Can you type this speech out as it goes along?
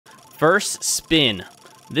First spin.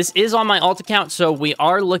 This is on my alt account, so we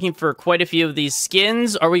are looking for quite a few of these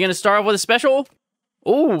skins. Are we going to start off with a special?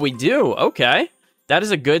 Oh, we do. Okay. That is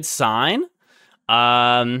a good sign.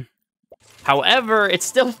 However, it's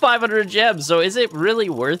still 500 gems, so is it really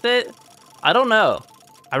worth it? I don't know.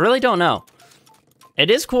 I really don't know. It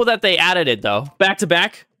is cool that they added it, though. Back to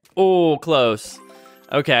back. Oh, close.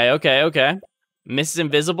 Okay. Miss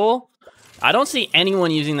Invisible. I don't see anyone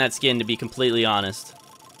using that skin, to be completely honest.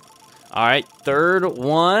 All right, third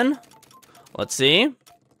one. Let's see.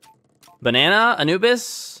 Banana,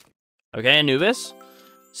 Anubis. Okay, Anubis.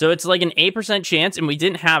 So it's like an 8% chance, and we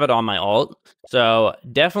didn't have it on my alt. So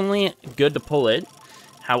definitely good to pull it.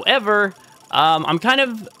 However, I'm kind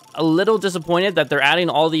of a little disappointed that they're adding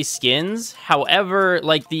all these skins. However,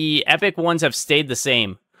 like the epic ones have stayed the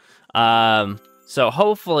same. So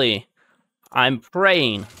hopefully, I'm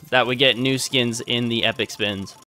praying that we get new skins in the epic spins.